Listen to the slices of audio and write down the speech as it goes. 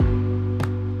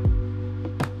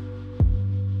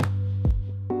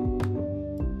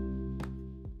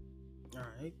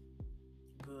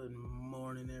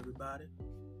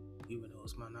Even though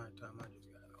it's my night time, I just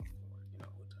got off from work. You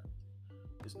know what time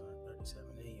is it? It's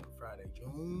 9:37 a.m. Friday,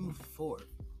 June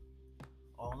 4th.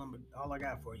 All I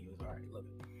got for you is all right. Look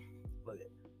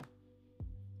it.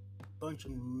 Bunch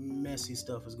of messy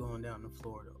stuff is going down in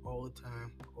Florida all the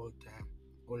time.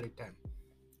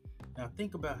 Now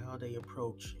think about how they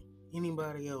approach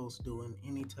anybody else doing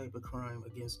any type of crime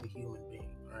against a human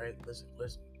being. All right, listen.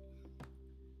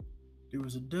 There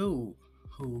was a dude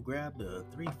who grabbed a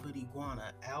 3-foot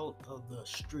iguana out of the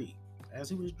street. As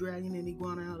he was dragging an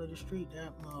iguana out of the street,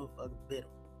 that motherfucker bit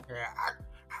him.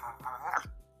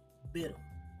 Bit him.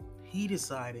 He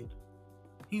decided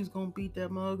he was gonna beat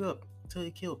that mug up till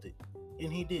he killed it.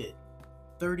 And he did.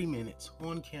 30 minutes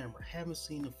on camera. Haven't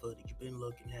seen the footage. Been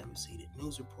looking, haven't seen it.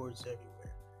 News reports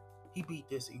everywhere. He beat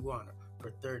this iguana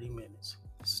for 30 minutes.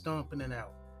 Stomping it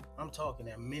out. I'm talking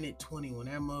at minute 20 when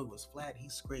that mug was flat, he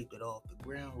scraped it off the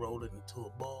ground, rolled it into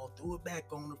a ball, threw it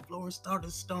back on the floor, and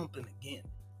started stomping again.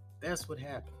 That's what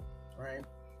happened, right?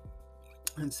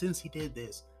 And since he did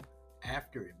this,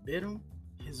 after it bit him,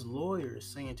 his lawyer is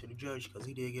saying to the judge, because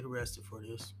he did get arrested for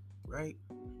this, right?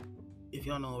 If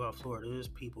y'all know about Florida, there's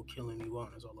people killing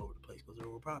iguanas all over the place because they're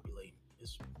overpopulating.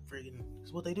 It's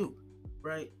what they do,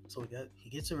 right? So he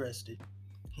gets arrested.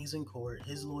 He's in court.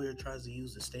 His lawyer tries to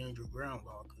use the stand your ground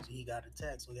law because he got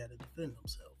attacked, so he had to defend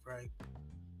himself, right?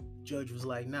 Judge was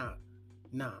like, nah,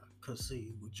 because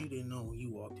see, what you didn't know when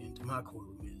you walked into my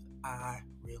courtroom is I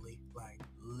really like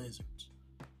lizards.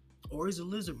 Or he's a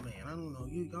lizard man. I don't know.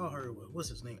 Y'all heard what's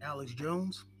his name? Alex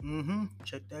Jones?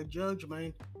 Check that judge,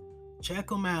 man.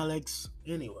 Check him, Alex.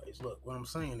 Anyways, look, what I'm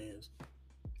saying is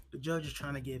the judge is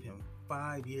trying to give him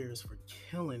 5 years for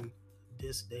killing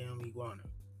this damn iguana.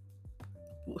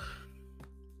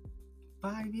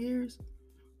 5 years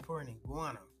for an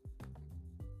iguana.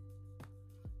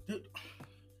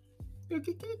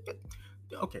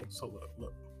 Okay, so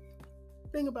look.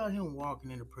 Think about him walking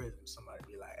into prison. Somebody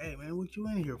be like, hey man, what you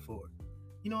in here for?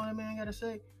 You know what that man gotta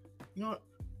say? You know what?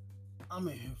 I'm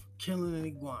in here for killing an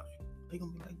iguana. They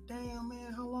gonna be like, damn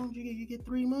man, how long did you get? You get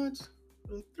 3 months?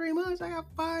 3 months? I got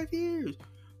 5 years.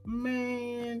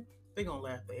 Man, they gonna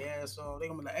laugh their ass off. They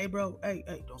gonna be like, hey bro, hey,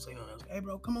 don't say nothing else. Hey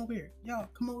bro, come over here. Y'all,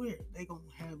 come over here. They gonna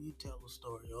have you tell the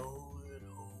story over and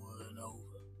over and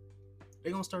over.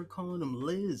 They gonna start calling him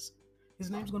Liz. His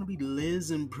name's gonna be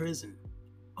Liz in prison.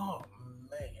 Oh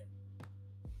man.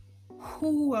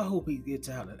 I hope he gets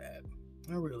out of that.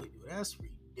 I really do. That's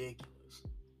ridiculous.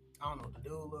 I don't know what the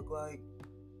dude look like.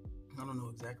 I don't know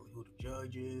exactly who the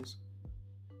judge is.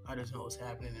 I just know it's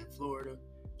happening in Florida.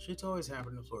 Shit's always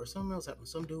happening in Florida. Something else happened.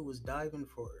 Some dude was diving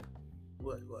for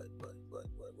what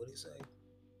did he say?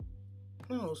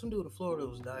 No, some dude in Florida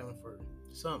was diving for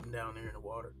something down there in the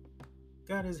water.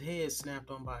 Got his head snapped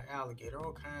on by an alligator.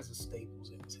 All kinds of staples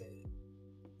in his head.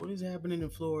 What is happening in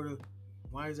Florida?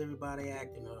 Why is everybody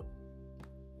acting up?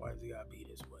 Why does he gotta be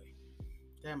this way?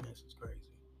 That mess is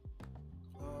crazy.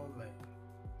 Oh man.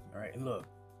 Alright, and look.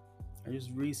 I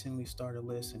just recently started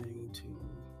listening to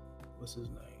what's his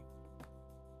name?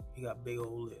 He got big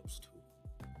old lips too.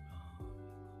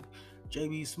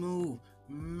 JB Smooth.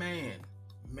 Man.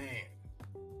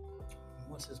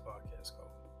 What's his podcast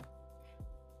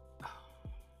called?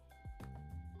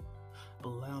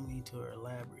 Allow me to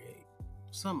elaborate.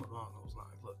 Something along those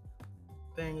lines. Look,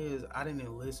 thing is, I didn't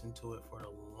listen to it for the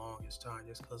longest time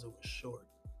just because it was short.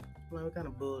 Like, what kind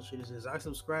of bullshit is this? I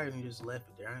subscribed and just left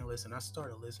it there. I didn't listen. I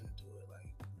started listening to it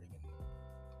like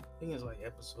I think it's like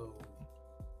episode.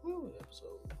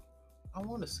 I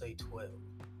want to say 12,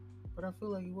 but I feel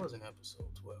like it wasn't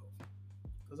episode 12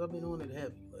 because I've been on it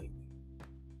heavy lately.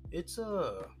 It's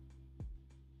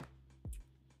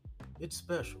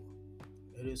special.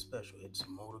 It is special. It's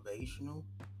motivational.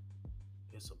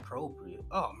 It's appropriate.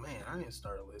 Oh man, I didn't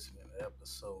start listening to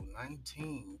episode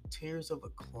 19, Tears of a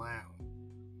Clown.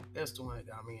 That's the one that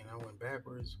got me, and I went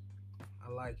backwards. I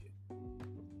like it.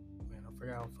 Man, I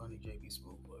forgot how funny JB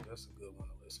Smooth was. That's a good one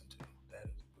to listen to. That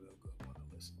is a real good one to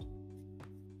listen to.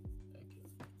 Thank you.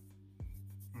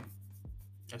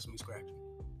 That's me scratching.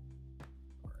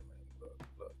 Alright, man.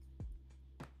 Look.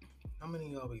 How many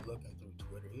of y'all be looking through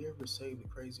Twitter? You ever save the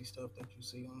crazy stuff that you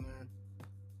see on there?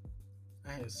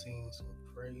 I had seen some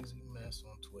crazy mess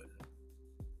on Twitter.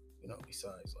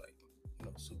 Besides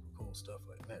super cool stuff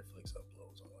like Netflix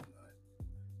uploads and whatnot.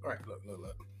 Alright, look.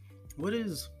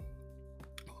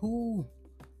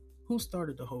 Who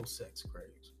started the whole sex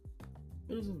craze?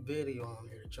 There's a video on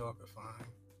here that y'all can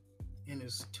find. And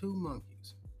it's 2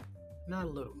 monkeys. Not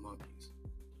little monkeys.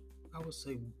 I would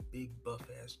say big buff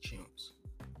ass chimps.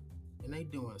 And they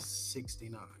doing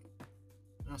 69.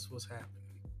 That's what's happening.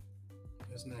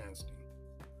 It's nasty.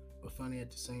 but funny at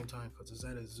the same time because it's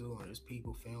at a zoo and there's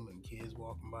people filming, kids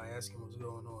walking by asking what's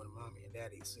going on, and mommy and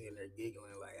daddy sitting there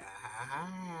giggling like,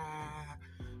 ah.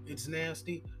 It's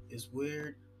nasty, it's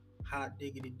weird, hot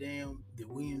diggity damn. Did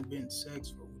we invent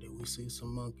sex, or did we see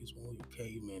some monkeys when we were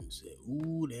cavemen and said,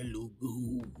 ooh, that look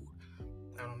good?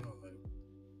 I don't know, man.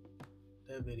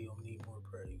 That video need more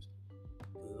praise,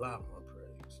 a lot more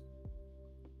praise.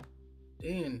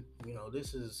 Then,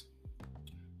 this is,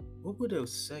 what would a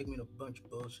segment of bunch of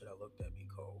bullshit I looked at be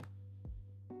called?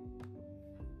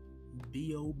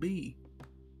 B.O.B.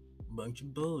 Bunch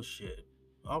of bullshit.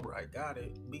 Alright, got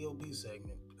it. B.O.B.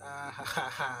 segment.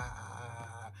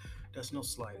 That's no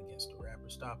slight against the rapper.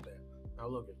 Stop that. Now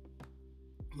look at,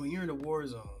 when you're in a war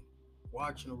zone,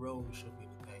 watching the road should be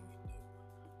the thing you do.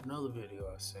 Another video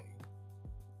I seen.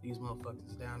 These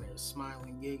motherfuckers down there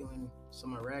smiling, giggling.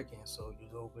 Some Iraqi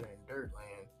soldiers over there in dirt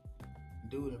land.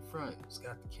 Dude in front has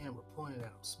got the camera pointed at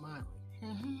him, smiling.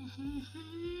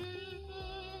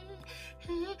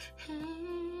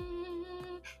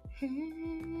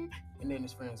 And then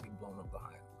his friends get blown up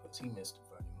behind him because he missed a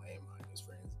fucking landmine. His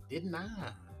friends did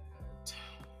not.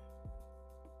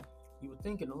 You would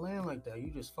think in a land like that, you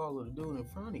just follow the dude in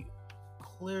front of you.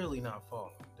 Clearly not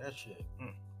following. That shit.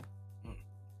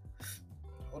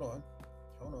 Hold on.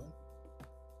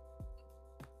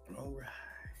 Alright.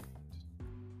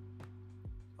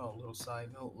 Oh, little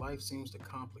side note. Life seems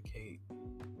complicated,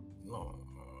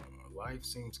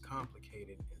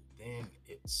 and then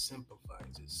it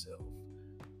simplifies itself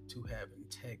to have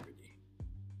integrity.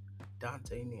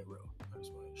 Dante Nero. I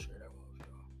just want to share that one with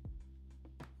y'all.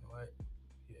 You know what?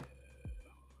 Yeah.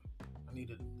 I need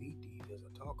to delete these as I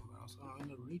talk about, so I don't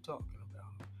end up re-talking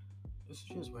about them. This is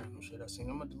just random shit I seen.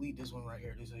 I'm gonna delete this one right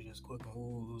here. This is just quick.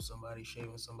 Ooh, somebody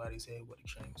shaving somebody's head with a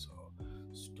chainsaw.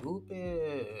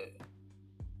 Stupid.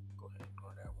 Go ahead,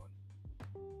 ignore that one.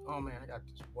 Oh man, I got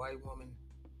this white woman.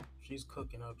 She's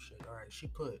cooking up shit. All right, she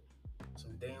put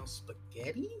some damn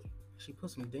spaghetti.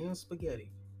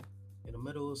 In the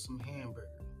middle of some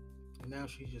hamburger, and now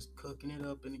she's just cooking it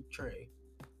up in a tray.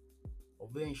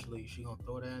 Eventually, she gonna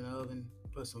throw that in the oven,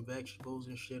 put some vegetables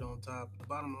and shit on top. The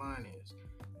bottom line is,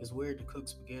 it's weird to cook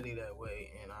spaghetti that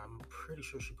way, and I'm pretty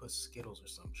sure she put Skittles or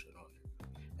some shit on there.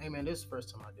 Hey man, this is the first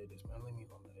time I did this, man. Let me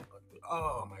know that.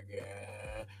 Oh my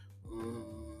god.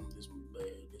 This one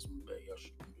bad. Y'all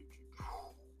should.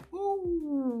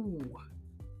 Woo.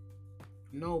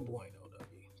 No bueno,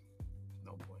 W.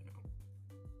 No bueno.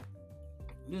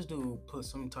 This dude put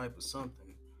some type of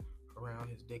something around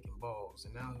his dick and balls,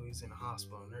 and now he's in the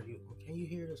hospital. And can you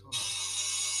hear this? Hold on.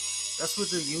 That's what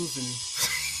they're using.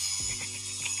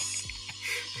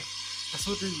 That's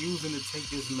what they're using to take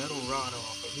this metal rod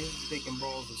off. But his dick and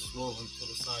balls are swollen to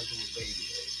the size of a baby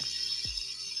head.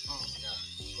 Oh my god.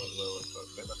 Look.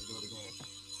 They're about to do it again.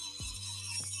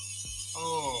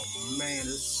 Oh man,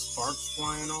 there's sparks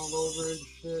flying all over and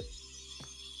shit.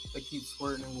 They keep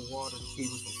squirting it with water to keep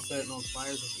it from setting on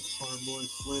fire because this cardboard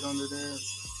slid under there.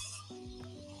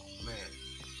 Oh man.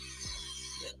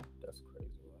 Yeah, that's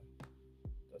crazy, man.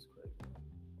 That's crazy,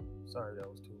 man. Sorry that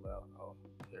was too loud. I'll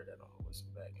hear that on the listen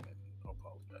back and then I'll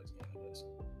apologize again, I guess.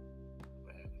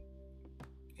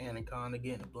 Man. Anaconda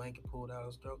getting a blanket pulled out of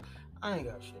his throat. I ain't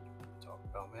got shit to talk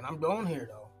about, man. I'm going here,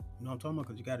 though. You know what I'm talking about?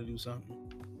 Because you got to do something.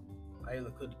 I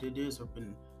either could have did this or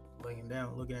been laying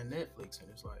down looking at Netflix, and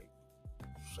it's like,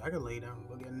 I could lay down and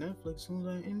look at Netflix as soon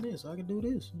as I end this. I could do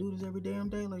this every damn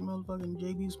day like motherfucking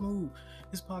JB Smooth.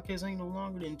 This podcast ain't no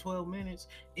longer than 12 minutes,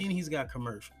 and he's got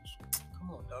commercials.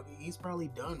 Come on, dog. He's probably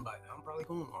done by now. I'm probably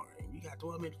going longer. And you got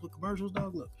 12 minutes with commercials,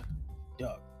 dog? Look,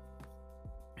 dog.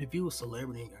 If you a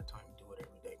celebrity and got time to do it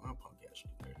every day, my punk ass should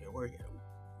do it. Where you at?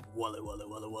 Wally.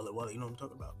 You know what I'm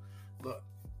talking about? Look.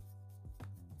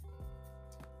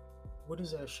 What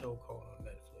is that show called on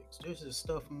Netflix? This is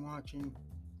stuff I'm watching.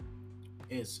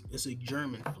 It's a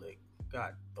German flick.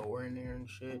 Got Thor in there and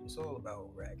shit. It's all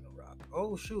about Ragnarok.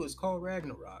 Oh shoot, it's called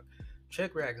Ragnarok.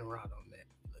 Check Ragnarok on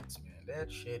Netflix, man.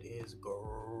 That shit is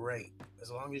great.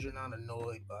 As long as you're not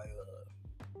annoyed by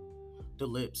the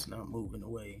lips not moving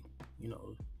away,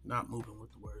 not moving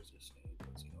with the words they're saying,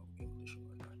 because English and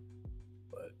whatnot.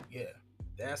 But yeah,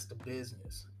 that's the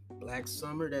business. Black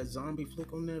Summer, that zombie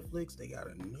flick on Netflix, they got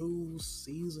a new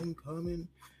season coming.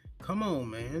 Come on,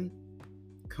 man.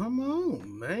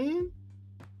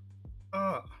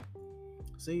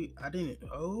 See, I didn't.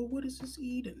 Oh, what is this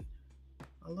eating?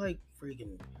 I like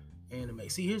freaking anime.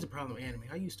 See, here's the problem with anime.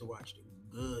 I used to watch the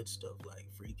good stuff like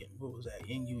freaking, what was that?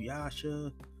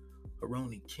 Inuyasha,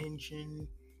 Rurouni Kenshin,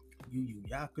 Yu Yu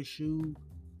Hakusho.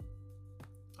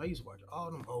 I used to watch all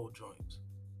them old joints.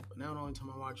 But now the only time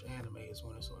I watch anime is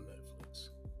when it's on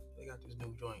Netflix. They got this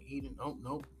new joint Eden. Oh,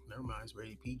 nope. Never mind. It's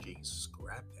rated PG.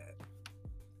 Scrap that.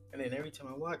 And then every time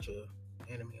I watch a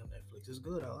anime on Netflix, it's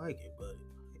good. I like it, but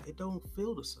it don't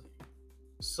feel the same.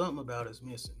 Something about it's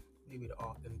missing. Maybe the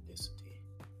authenticity.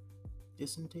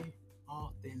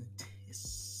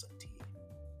 Authenticity.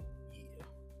 Yeah.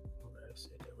 Alright, I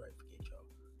said that right. Forget y'all.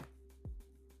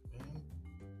 Man.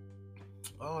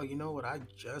 Oh, you know what I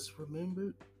just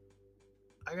remembered?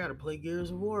 I gotta play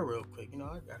Gears of War real quick.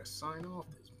 I gotta sign off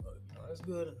this mug. That's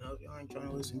good enough. Y'all ain't trying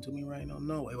to listen to me right now.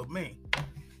 No way. But man,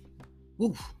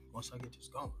 woof. Once I get this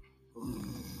going.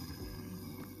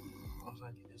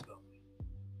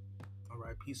 All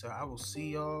right, peace out. I will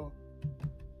see y'all.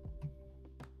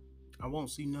 I won't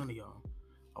see none of y'all.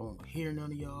 I won't hear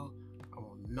none of y'all. I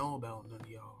won't know about none of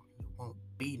y'all. It won't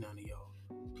be none of y'all.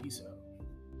 Peace out.